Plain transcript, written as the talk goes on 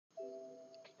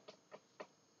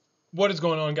What is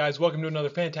going on, guys? Welcome to another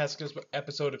fantastic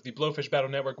episode of the Blowfish Battle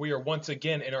Network. We are once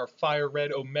again in our Fire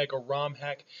Red Omega ROM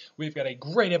hack. We've got a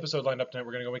great episode lined up tonight.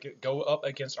 We're going to go up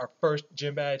against our first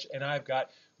gym badge, and I've got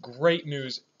great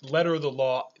news. Letter of the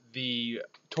law, the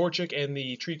Torchic and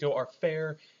the Trico are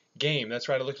fair game. That's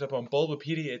right, I looked it up on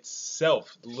Bulbapedia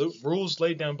itself. The rules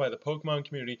laid down by the Pokemon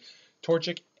community,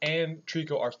 Torchic and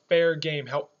Trico are fair game.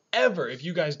 However, if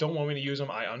you guys don't want me to use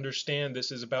them, I understand.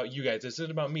 This is about you guys. This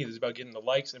isn't about me. This is about getting the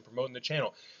likes and promoting the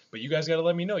channel. But you guys got to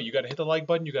let me know. You got to hit the like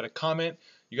button. You got to comment.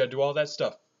 You got to do all that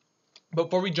stuff. But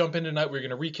before we jump in tonight, we're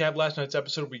going to recap last night's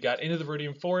episode. We got into the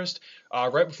Viridian Forest.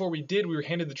 Right before we did, we were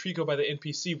handed the Trico by the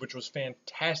NPC, which was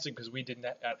fantastic because we did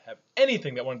not have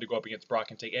anything that wanted to go up against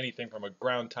Brock and take anything from a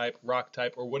ground type, rock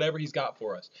type, or whatever he's got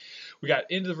for us. We got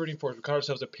into the Viridian Forest. We caught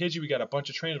ourselves a Pidgey. We got a bunch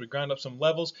of trainers. We ground up some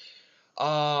levels.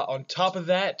 On top of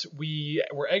that, we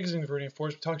were exiting the Viridian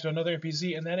Forest. We talked to another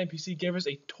NPC, and that NPC gave us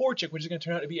a Torchic, which is going to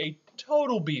turn out to be a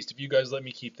total beast if you guys let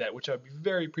me keep that, which I'd be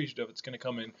very appreciative of. It's going to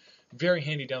come in very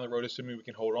handy down the road, assuming we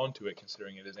can hold on to it,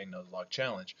 considering it is a Nuzlocke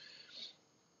challenge.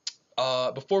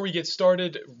 Before we get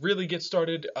started,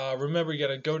 remember you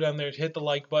got to go down there, hit the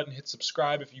like button, hit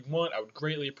subscribe if you want. I would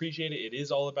greatly appreciate it. It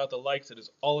is all about the likes. It is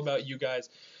all about you guys.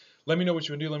 Let me know what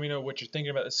you want to do. Let me know what you're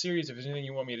thinking about the series. If there's anything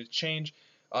you want me to change.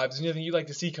 If there's anything you'd like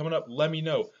to see coming up, let me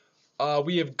know.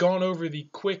 We have gone over the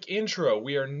quick intro.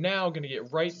 We are now going to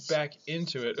get right back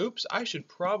into it. Oops, I should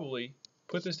probably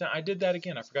put this down. I did that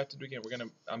again. I forgot to do it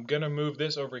again. I'm going to move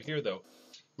this over here, though.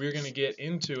 We're going to get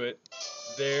into it.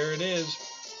 There it is.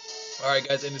 All right,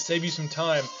 guys, and to save you some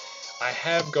time, I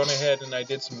have gone ahead and I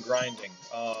did some grinding.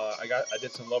 I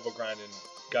did some level grinding,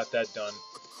 got that done.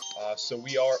 So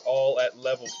we are all at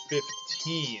level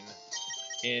 15.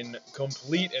 In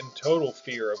complete and total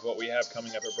fear of what we have coming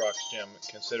up at Brock's Gym,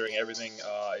 considering everything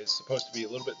is supposed to be a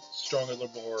little bit stronger, a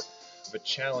little more of a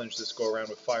challenge this go around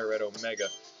with Fire Red Omega.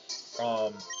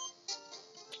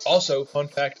 Also, fun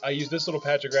fact, I used this little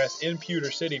patch of grass in Pewter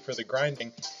City for the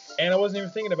grinding, and I wasn't even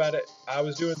thinking about it. I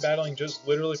was doing battling just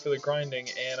literally for the grinding,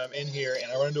 and I'm in here,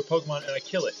 and I run into a Pokemon, and I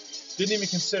kill it. Didn't even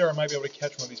consider I might be able to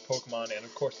catch one of these Pokemon, and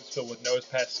of course it's filled with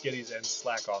Nosepass, Skitties, and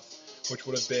Slackoff, which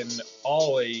would have been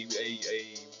all a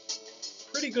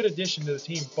pretty good addition to the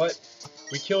team, but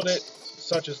we killed it.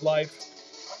 Such is life,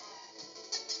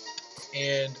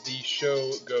 and the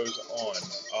show goes on.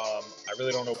 I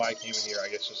really don't know why I came in here. I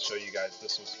guess just to show you guys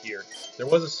this was here. There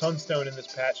was a Sunstone in this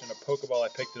patch and a Pokeball. I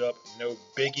picked it up. No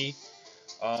biggie.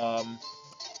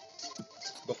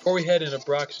 Before we head into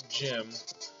Brock's Gym,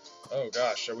 oh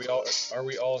gosh, are we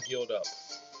all healed up?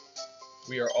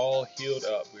 We are all healed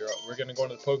up. We're going to go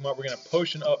into the Pokemon. We're going to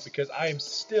potion up because I am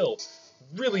still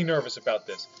really nervous about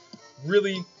this.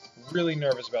 Really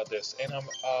nervous about this. And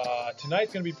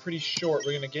tonight's going to be pretty short.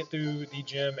 We're going to get through the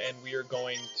gym and we are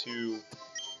going to...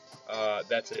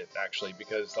 that's it, actually,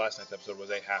 because last night's episode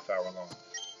was a half-hour long.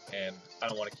 And I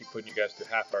don't want to keep putting you guys through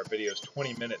half-hour videos.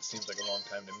 20 minutes seems like a long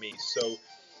time to me. So,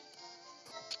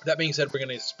 that being said, we're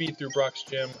going to speed through Brock's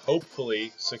Gym,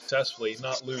 hopefully, successfully,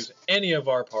 not lose any of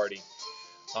our party.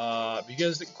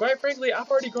 Because, quite frankly, I've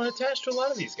already grown attached to a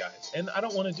lot of these guys, and I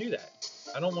don't want to do that.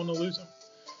 I don't want to lose them.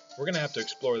 We're going to have to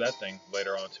explore that thing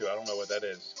later on, too. I don't know what that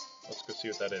is. Let's go see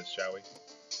what that is, shall we?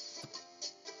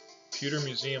 Pewter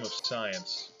Museum of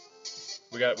Science.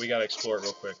 We got to explore it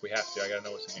real quick. We have to. I got to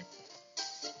know what's in here.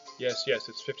 Yes,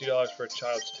 it's $50 for a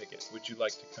child's ticket. Would you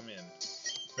like to come in?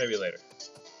 Maybe later.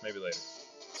 Maybe later.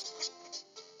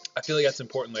 I feel like that's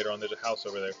important later on. There's a house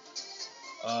over there.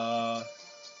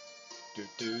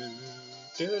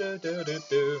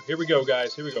 Here we go,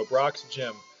 guys. Here we go. Brock's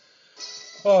Gym.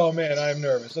 Oh, man, I'm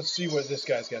nervous. Let's see what this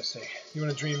guy's got to say. You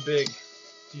want to dream big?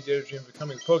 Do you dare to dream of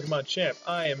becoming a Pokemon champ?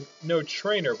 I am no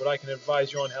trainer, but I can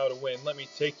advise you on how to win. Let me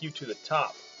take you to the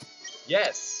top.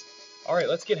 Yes! Alright,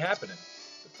 let's get happening.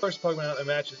 The first Pokemon out in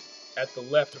the match is at the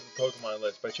left of the Pokemon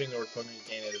list. By changing the order of Pokemon, you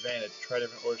gain an advantage. Try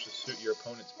different orders to suit your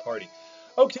opponent's party.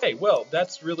 Okay, well,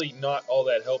 that's really not all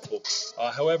that helpful.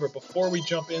 However, before we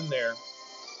jump in there,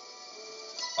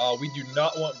 we do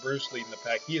not want Bruce leading the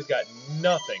pack. He has got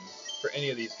nothing for any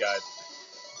of these guys.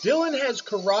 Dylan has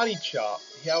Karate Chop.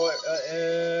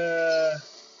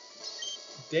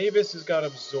 Davis has got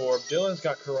Absorb. Dylan's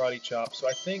got Karate Chop. So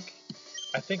I think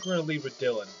we're gonna lead with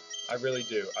Dylan. I really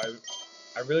do.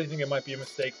 I really think it might be a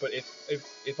mistake, but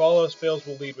if all else fails,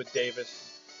 we'll lead with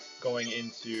Davis going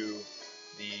into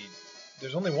the.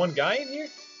 There's only one guy in here?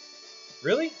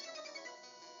 Really?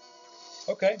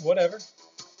 Okay, whatever.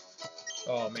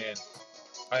 Oh man,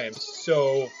 I am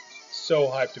so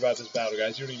hyped about this battle,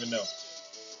 guys. You don't even know.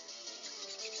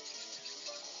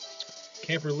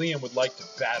 Camper Liam would like to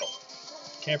battle.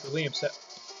 Camper Liam said,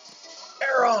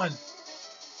 Aaron!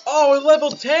 Oh,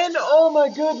 level 10? Oh my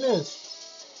goodness.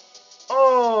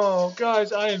 Oh,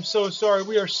 guys, I am so sorry.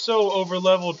 We are so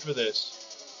over-leveled for this.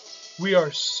 We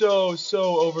are so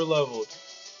over-leveled.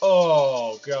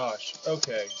 Oh, gosh.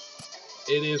 Okay.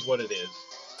 It is what it is.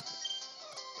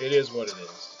 It is what it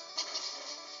is.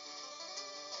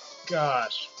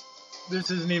 Gosh.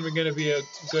 This isn't even going to be a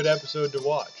good episode to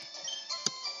watch.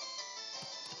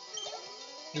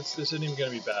 This isn't even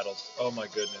going to be battles. Oh my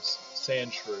goodness.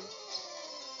 Sand shrew.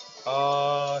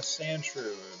 Sand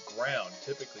shrew. Ground.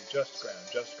 Typically just ground.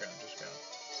 Just ground. Just ground.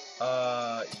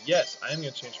 Yes, I am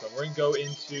going to change one. We're going to go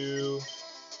into...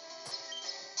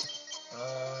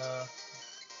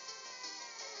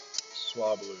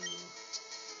 Swablu.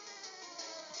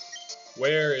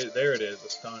 Where is... There it is.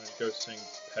 Astonished, Ghosting,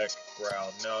 Peck,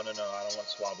 Growl. No, I don't want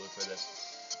Swablu for this.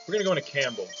 We're going to go into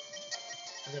Campbell.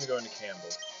 We're going to go into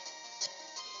Campbell.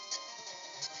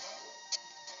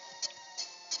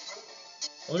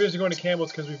 The only reason we're going to Campbell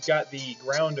is because we've got the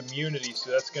ground immunity,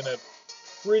 so that's going to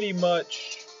pretty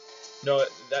much... No,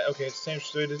 that okay, it's the same,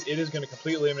 so it is going to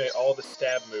completely eliminate all the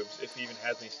stab moves, if it even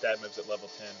has any stab moves at level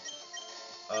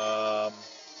 10.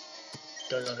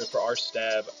 Going on here for our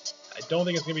stab. I don't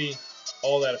think it's going to be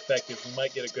all that effective. We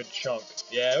might get a good chunk.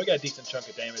 Yeah, we got a decent chunk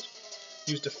of damage.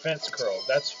 Use Defense Curl.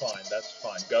 That's fine, that's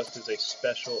fine. Gust is a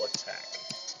special attack.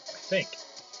 I think.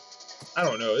 I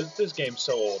don't know. This game's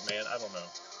so old, man. I don't know.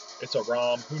 It's a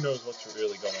ROM. Who knows what's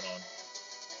really going on?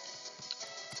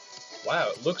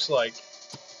 Wow, it looks like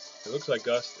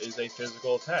Gust is a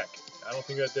physical attack. I don't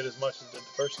think that did as much as it did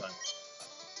the first time.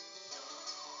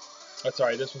 That's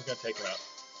alright, this one's going to take him out.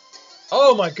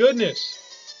 Oh my goodness!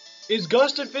 Is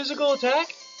Gust a physical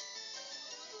attack?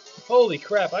 Holy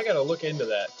crap, I gotta look into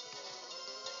that.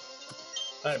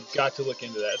 I've got to look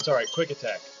into that. It's alright, quick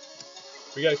attack.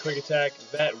 We got a quick attack.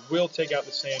 That will take out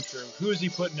the Sand Shrew. Who is he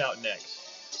putting out next?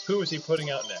 Who is he putting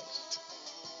out next?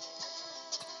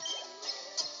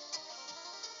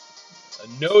 A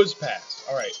nose pass.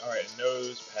 Alright, a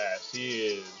nose pass. He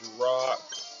is rock.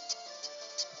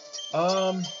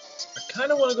 I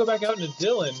kind of want to go back out into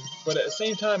Dylan, but at the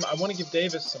same time, I want to give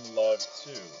Davis some love,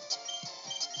 too.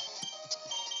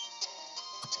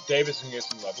 Davis can get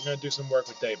some love. We're going to do some work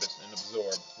with Davis and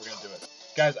Absorb. We're going to do it.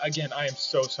 Guys, again, I am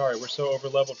so sorry. We're so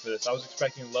over-leveled for this. I was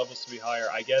expecting levels to be higher.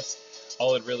 I guess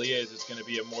all it really is going to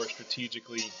be a more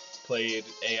strategically played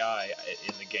AI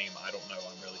in the game. I don't know.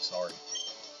 I'm really sorry.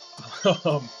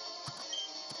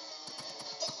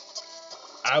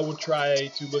 I will try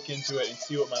to look into it and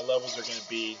see what my levels are going to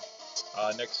be.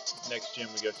 Next gym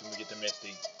we go to when we get to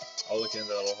Misty, I'll look into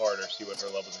that a little harder, see what her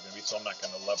levels are going to be, so I'm not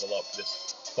going to level up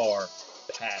this far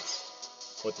past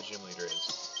what the gym leader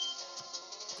is.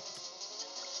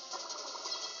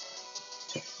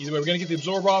 Either way, we're going to get the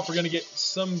Absorb off, we're going to get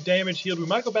some damage healed. We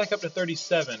might go back up to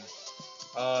 37.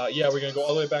 Yeah, we're going to go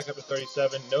all the way back up to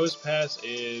 37. Nose Pass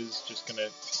is just going to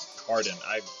harden.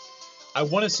 I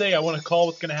want to say I want to call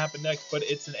what's going to happen next, but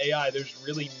it's an AI. There's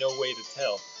really no way to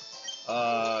tell.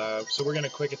 So we're going to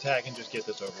quick attack and just get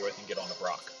this over with and get on to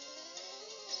Brock.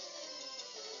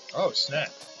 Oh,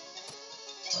 snap.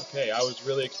 Okay, I was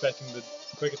really expecting the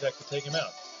quick attack to take him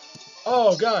out.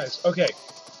 Oh, guys, okay.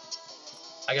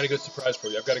 I got a good surprise for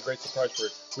you. I've got a great surprise for you.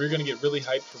 We're going to get really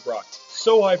hyped for Brock.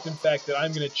 So hyped, in fact, that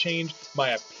I'm going to change my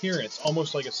appearance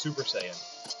almost like a Super Saiyan.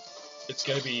 It's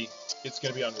going to be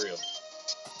unreal.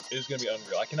 It is going to be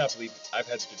unreal. I cannot believe I've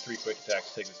had to do 3 quick attacks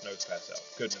to take this nose pass out.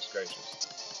 Goodness gracious.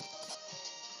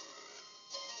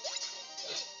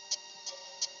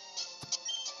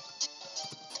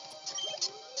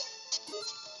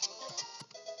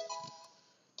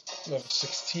 Level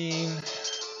 16.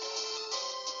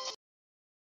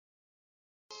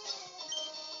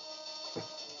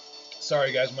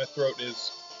 Sorry guys, my throat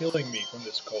is killing me from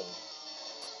this cold.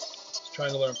 Just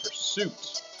trying to learn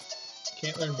Pursuit.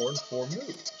 Can't learn more than 4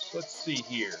 moves. Let's see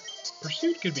here.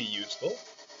 Pursuit could be useful.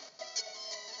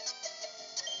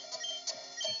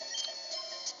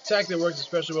 Attack that works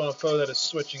especially well on a foe that is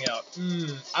switching out.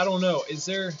 I don't know. Is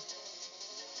there...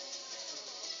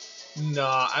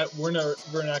 Nah, we're not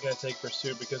going to take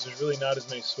Pursuit because there's really not as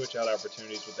many switch out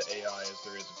opportunities with the AI as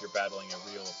there is if you're battling a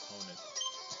real opponent.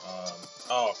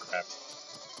 Oh crap.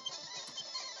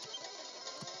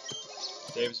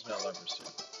 Davis does not love Pursuit.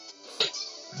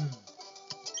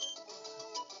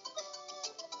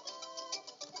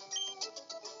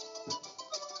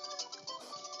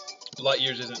 Light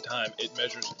years isn't time, it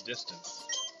measures distance.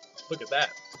 Look at that.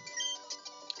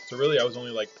 So really, I was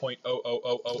only like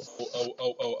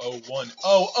 0.000000001.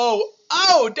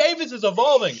 Oh! Davis is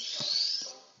evolving.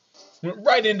 Went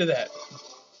right into that.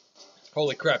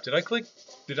 Holy crap! Did I click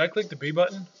the B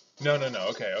button? No.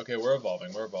 Okay, we're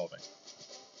evolving.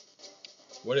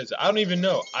 What is it? I don't even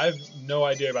know. I have no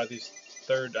idea about these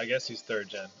I guess he's third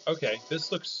gen. Okay, this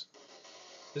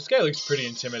guy looks pretty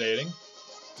intimidating.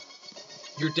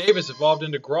 Your Davis evolved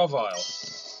into Grovyle.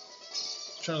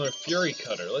 Trying to learn Fury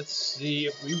Cutter. Let's see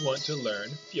if we want to learn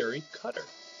Fury Cutter.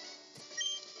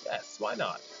 Yes, why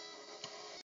not?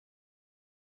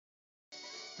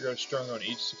 You grow stronger on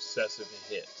each successive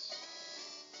hit.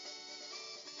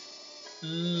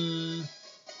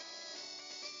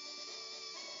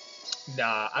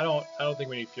 Nah, I don't think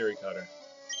we need Fury Cutter.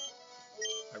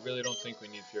 I really don't think we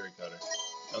need Fury Cutter.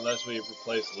 Unless we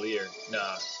replace Lear.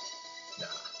 Nah.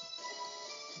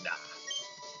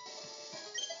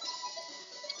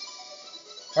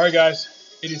 Alright guys,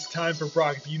 it is time for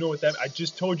Brock. If you know what I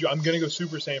just told you I'm going to go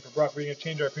Super Saiyan for Brock. We're going to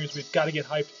change our appearance. We've got to get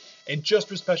hyped. And just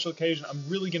for special occasion, I'm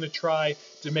really going to try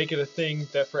to make it a thing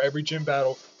that for every gym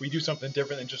battle, we do something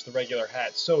different than just the regular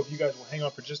hat. So if you guys will hang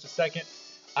on for just a second,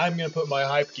 I'm going to put my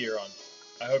hype gear on.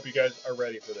 I hope you guys are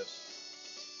ready for this.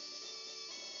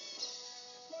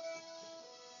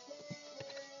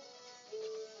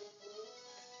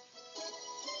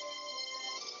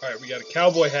 Alright, we got a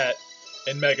cowboy hat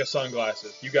and mega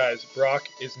sunglasses. You guys, Brock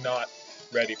is not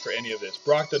ready for any of this.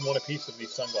 Brock doesn't want a piece of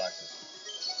these sunglasses.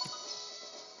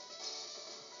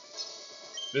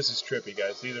 This is trippy,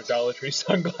 guys. These are Dollar Tree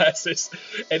sunglasses,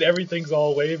 and everything's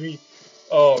all wavy.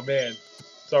 Oh, man.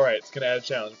 It's alright. It's going to add a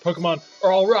challenge. Pokemon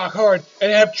are all rock hard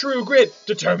and have true grit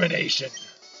determination.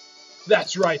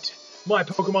 That's right. My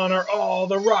Pokemon are all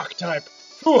the rock type.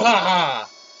 Hoo-ha-ha!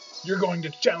 You're going to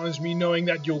challenge me knowing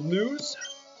that you'll lose?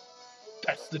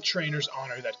 That's the trainer's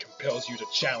honor that compels you to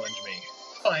challenge me.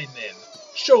 Fine then.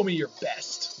 Show me your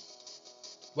best.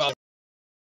 Well,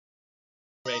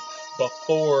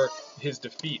 before his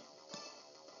defeat.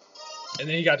 And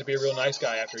then he got to be a real nice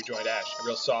guy after he joined Ash. A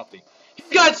real softie. He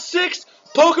got 6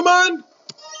 Pokemon?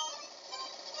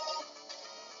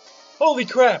 Holy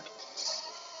crap.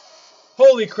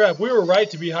 Holy crap. We were right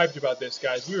to be hyped about this,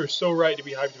 guys. We were so right to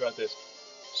be hyped about this.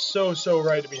 So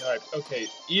right to be hyped. Okay,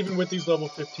 even with these level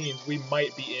 15s, we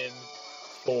might be in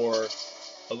for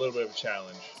a little bit of a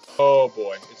challenge. Oh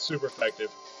boy, it's super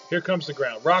effective. Here comes the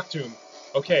ground. Rock Tomb.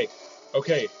 Okay,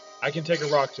 I can take a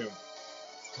Rock Tomb.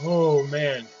 Oh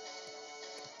man.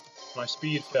 My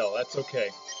speed fell. That's okay.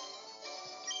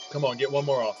 Come on, get one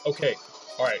more off. Okay,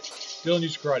 alright. Dylan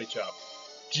used Karate Chop.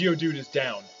 Geodude is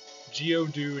down.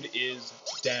 Geodude is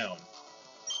down.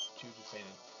 Geodude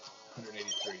fainted.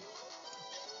 183.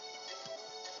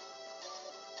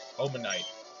 Omanite.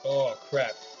 Oh,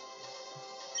 crap.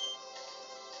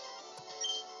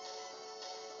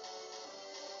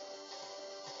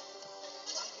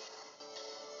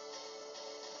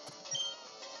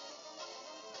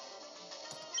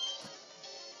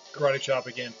 Karate Chop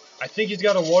again. I think he's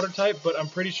got a water type, but I'm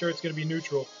pretty sure it's going to be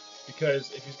neutral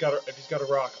because if he's got a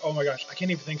rock. Oh my gosh, I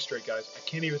can't even think straight, guys. I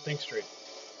can't even think straight.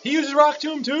 He uses Rock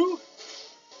Tomb too?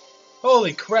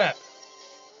 Holy crap.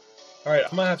 All right,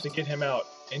 I'm going to have to get him out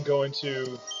and go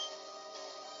into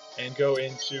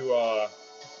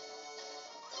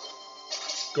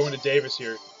Davis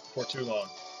here for too long.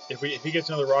 If he gets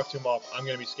another Rock Tomb off, I'm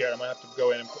going to be scared. I'm going to have to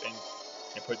go in and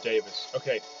put Davis.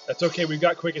 Okay, that's okay. We've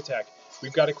got Quick Attack.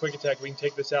 We've got a Quick Attack. We can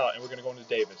take this out, and we're going to go into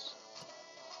Davis.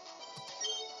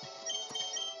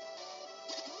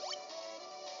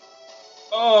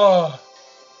 Oh!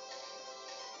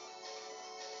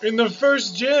 In the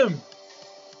first gym!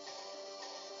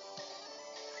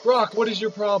 Brock, what is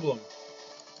your problem?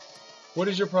 What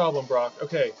is your problem, Brock?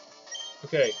 Okay.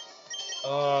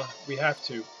 We have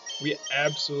to. We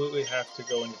absolutely have to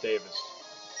go into Davis.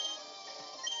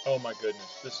 Oh my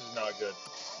goodness, this is not good.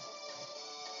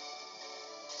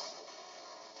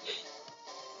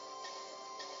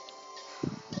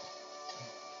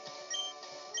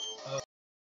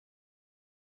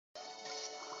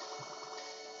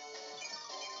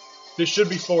 This should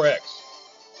be 4x.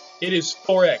 It is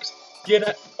 4x. Get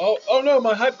at, oh no,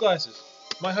 my hype glasses.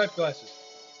 My hype glasses.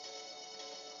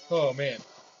 Oh man.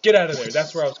 Get out of there.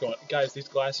 That's where I was going. Guys, these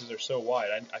glasses are so wide.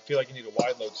 I feel like you need a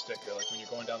wide load sticker, like when you're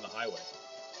going down the highway.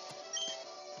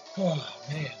 Oh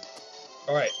man.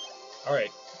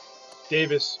 Alright.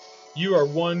 Davis, you are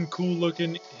one cool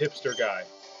looking hipster guy.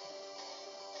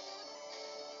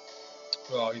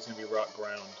 Oh, he's gonna be rock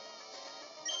ground.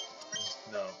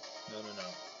 No.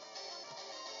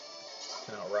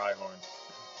 Cannot Rhyhorn.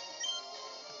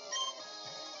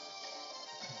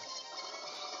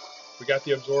 We got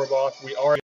the Absorb off. We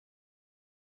already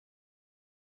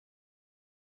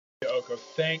Oko.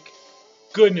 Thank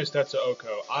goodness that's a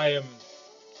Oko.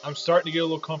 I'm starting to get a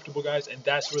little comfortable, guys, and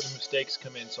that's where the mistakes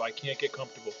come in, so I can't get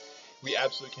comfortable. We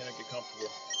absolutely cannot get comfortable.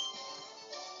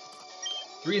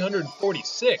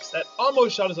 346. That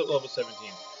almost shot us at level 17.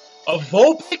 A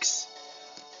Vulpix?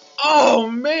 Oh,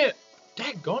 man.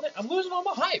 Daggone it. I'm losing all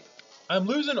my hype. I'm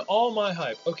losing all my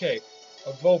hype. Okay,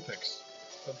 a Vulpix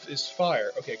is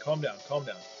fire. Okay, calm down, calm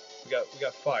down. We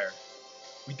got fire.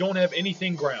 We don't have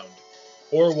anything ground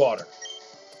or water.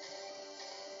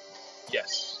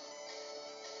 Yes.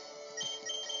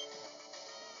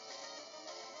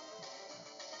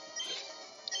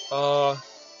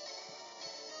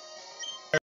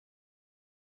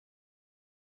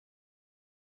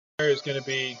 Is going to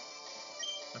be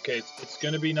okay. It's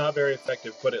going to be not very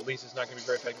effective, but at least it's not going to be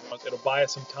very effective once. It'll buy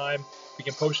us some time. We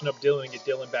can potion up Dylan and get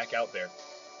Dylan back out there.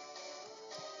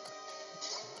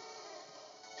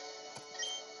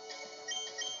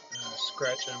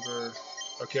 Scratch Ember.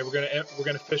 Okay, we're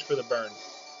gonna fish for the burn.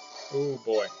 Oh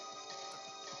boy,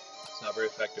 it's not very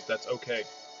effective. That's okay.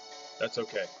 That's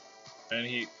okay. And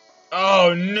he.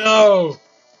 Oh no!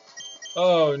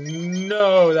 Oh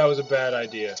no! That was a bad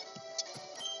idea.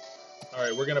 All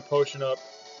right, we're gonna potion up.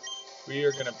 We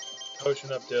are gonna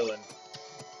potion up Dylan,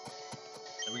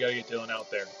 and we gotta get Dylan out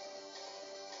there.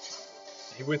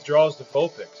 He withdraws the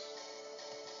Vulpix.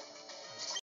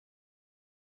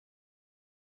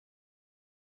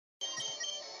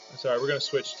 That's alright, we're gonna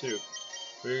switch to.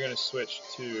 We're gonna switch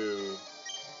to.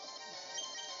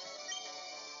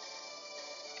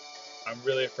 I'm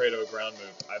really afraid of a ground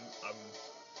move.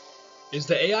 Is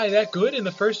the AI that good in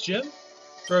the first gym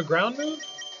for a ground move?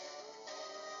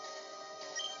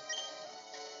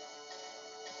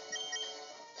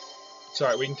 It's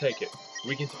alright, we can take it.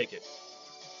 We can take it.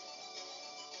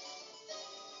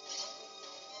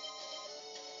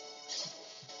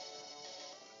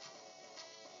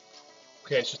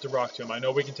 Okay, it's just a rock tomb. I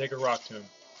know we can take a rock tomb.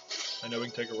 I know we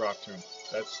can take a rock tomb.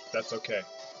 That's okay.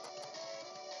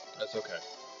 That's okay.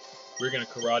 We're gonna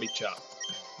karate chop.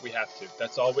 We have to.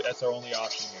 That's all. That's our only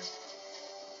option here.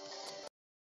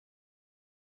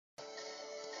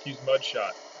 Use mud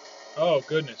shot. Oh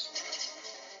goodness.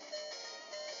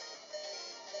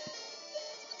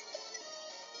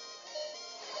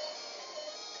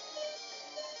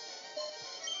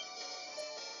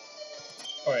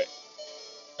 All right.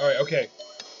 All right. Okay.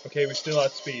 Okay. We still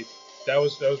outspeed. That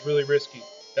was really risky.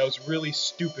 That was really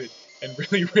stupid and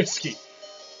really risky.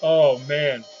 Oh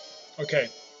man. Okay.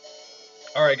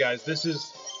 All right, guys. This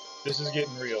is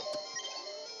getting real.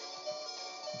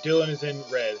 Dylan is in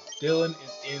red. Dylan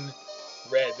is in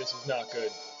red. This is not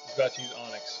good. He's about to use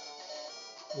Onyx.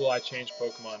 Will I change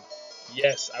Pokemon?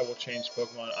 Yes, I will change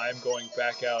Pokemon. I am going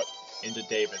back out into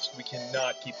Davis. We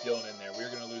cannot keep Dylan in there. We're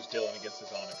going to lose Dylan against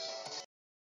this Onyx.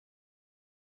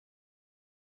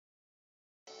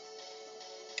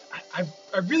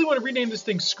 I really want to rename this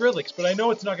thing Skrillex, but I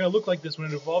know it's not going to look like this when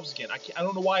it evolves again. I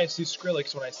don't know why I see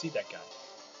Skrillex when I see that guy.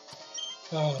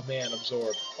 Oh man,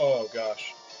 absorb. Oh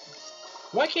gosh.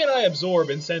 Why can't I absorb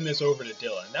and send this over to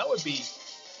Dylan? That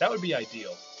would be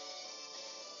ideal.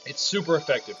 It's super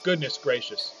effective. Goodness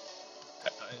gracious.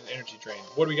 Energy drain.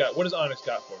 What do we got? What does Onyx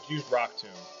got for us? Use Rock Tomb.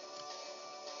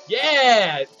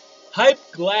 Yeah!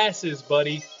 Hype glasses,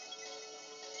 buddy.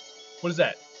 What is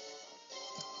that?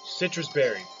 Citrus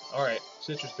berry. Alright,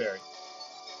 citrus berry.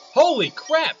 Holy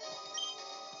crap!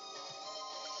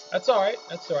 That's alright.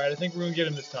 That's alright. I think we're going to get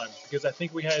him this time, because I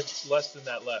think we had less than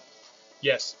that left.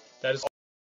 Yes, that is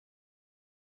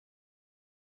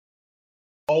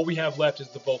all we have left is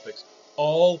the Vulpix.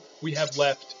 All we have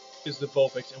left is the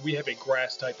Vulpix, and we have a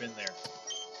grass type in there.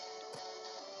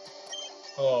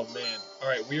 Oh man.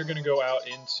 Alright, we are going to go out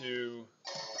into...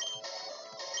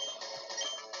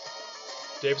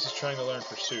 Davis is trying to learn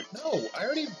Pursuit. No, I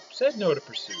already said no to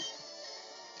Pursuit.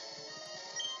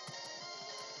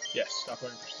 Yes, stop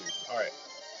learning Pursuit. Alright.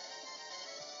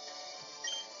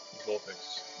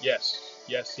 Vulpix. Yes,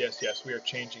 yes, yes, yes. We are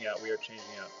changing out. We are changing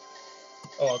out.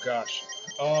 Oh gosh.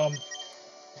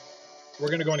 We're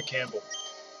going to go into Campbell.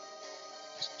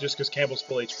 Just because Campbell's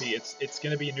full HP. It's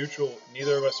going to be neutral.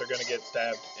 Neither of us are going to get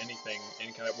stabbed any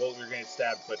kind of... Well, we're going to get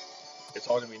stabbed, but it's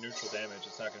all going to be neutral damage.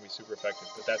 It's not going to be super effective.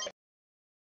 But that's...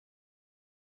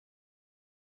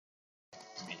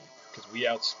 Because we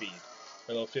outspeed.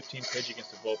 Our level 15 Pidgey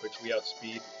against the Vulpix, we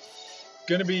outspeed.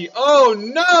 Gonna be... Oh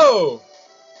no!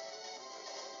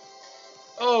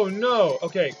 Oh no!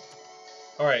 Okay.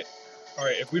 Alright.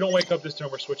 Alright, if we don't wake up this turn,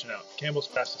 we're switching out. Campbell's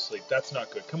fast asleep. That's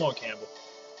not good. Come on, Campbell.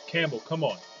 Campbell, come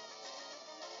on.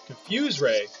 Confuse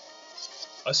Ray?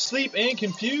 Asleep and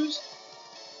confused?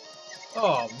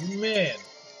 Oh, man.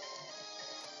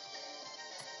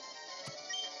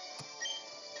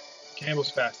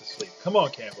 Campbell's fast asleep. Come on,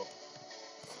 Campbell.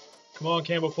 Come on,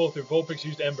 Campbell, pull through. Vulpix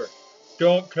used Ember.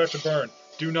 Don't catch a burn.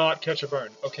 Do not catch a burn.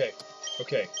 Okay.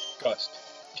 Okay. Gust.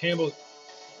 Campbell.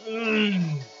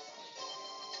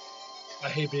 I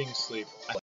hate being asleep.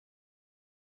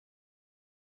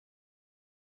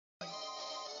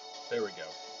 There we go.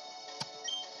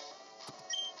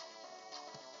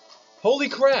 Holy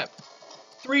crap!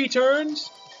 3 turns?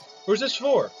 Or is this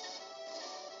 4?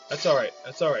 That's alright.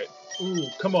 That's alright. Ooh,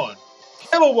 come on.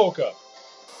 Campbell woke up.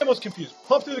 Campbell's confused.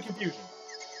 Pump through the confusion.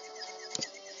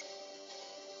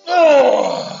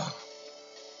 Oh!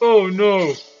 Oh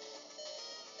no.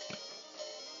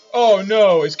 Oh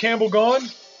no. Is Campbell gone?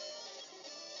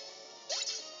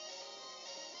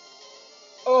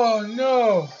 Oh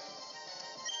no.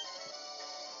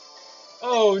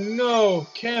 Oh no.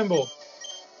 Campbell.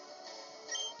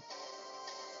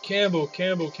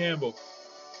 Campbell.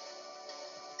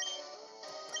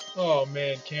 Oh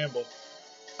man, Campbell.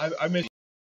 I miss.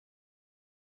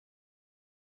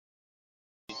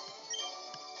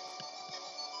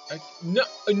 No.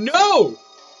 No!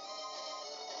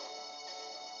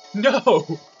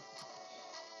 No!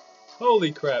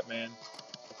 Holy crap, man.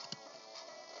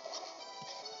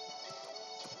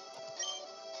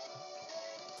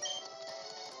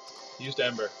 Used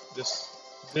Ember. This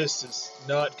is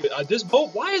not good. This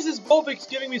Bulb. Why is this Bulbix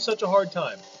giving me such a hard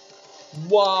time?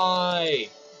 Why?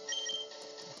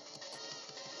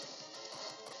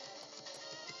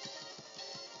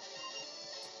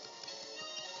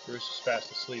 Bruce is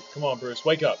fast asleep. Come on, Bruce,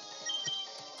 wake up.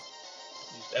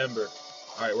 Used Ember.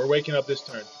 All right, we're waking up this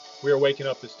turn. We are waking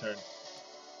up this turn.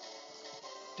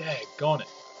 Daggone it.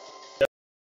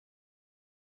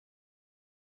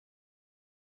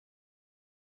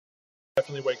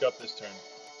 Definitely wake up this turn.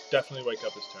 Definitely wake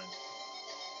up this turn.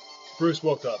 Bruce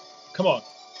woke up. Come on.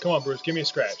 Come on, Bruce. Give me a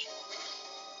scratch.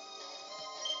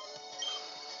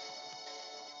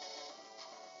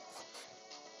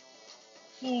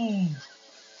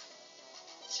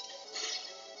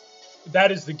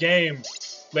 That is the game,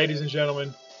 ladies and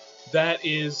gentlemen. That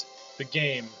is the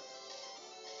game.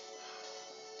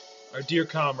 Our dear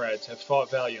comrades have fought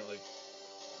valiantly.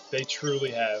 They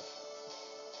truly have.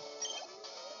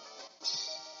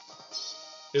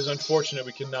 It is unfortunate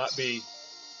we cannot be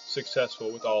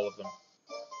successful with all of them.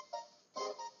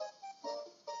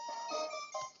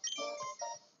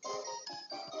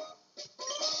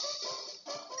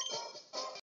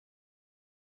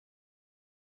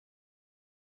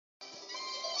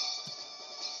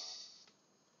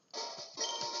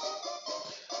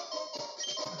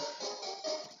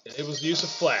 It was the use of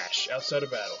Flash outside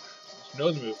of battle. There's no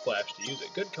other move Flash to use it.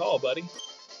 Good call, buddy.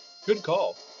 Good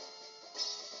call.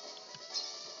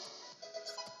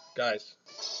 Guys.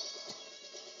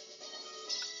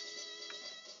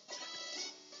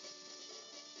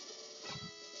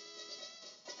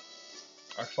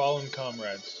 Our fallen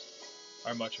comrades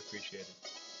are much appreciated.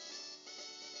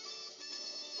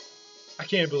 I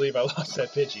can't believe I lost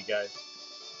that Pidgey, guys.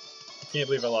 I can't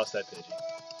believe I lost that Pidgey.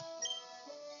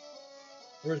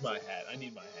 Where's my hat? I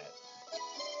need my hat.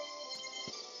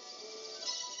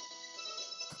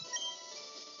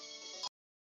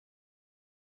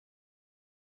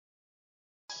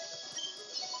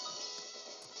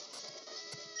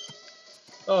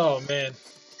 Oh, man.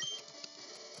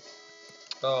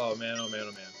 Oh, man.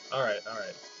 Alright.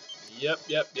 Yep.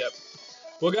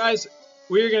 Well, guys,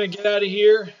 we're going to get out of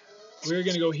here. We're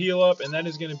going to go heal up, and that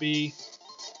is going to be...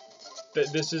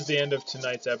 This is the end of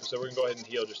tonight's episode. We're going to go ahead and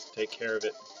heal just to take care of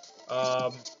it.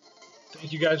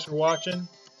 Thank you guys for watching,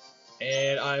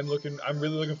 and I'm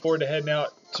really looking forward to heading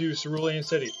out to Cerulean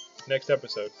City next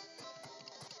episode.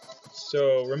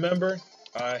 So remember,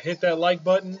 hit that like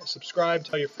button, subscribe,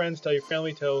 tell your friends, tell your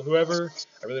family, tell whoever.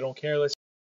 I really don't care. Let's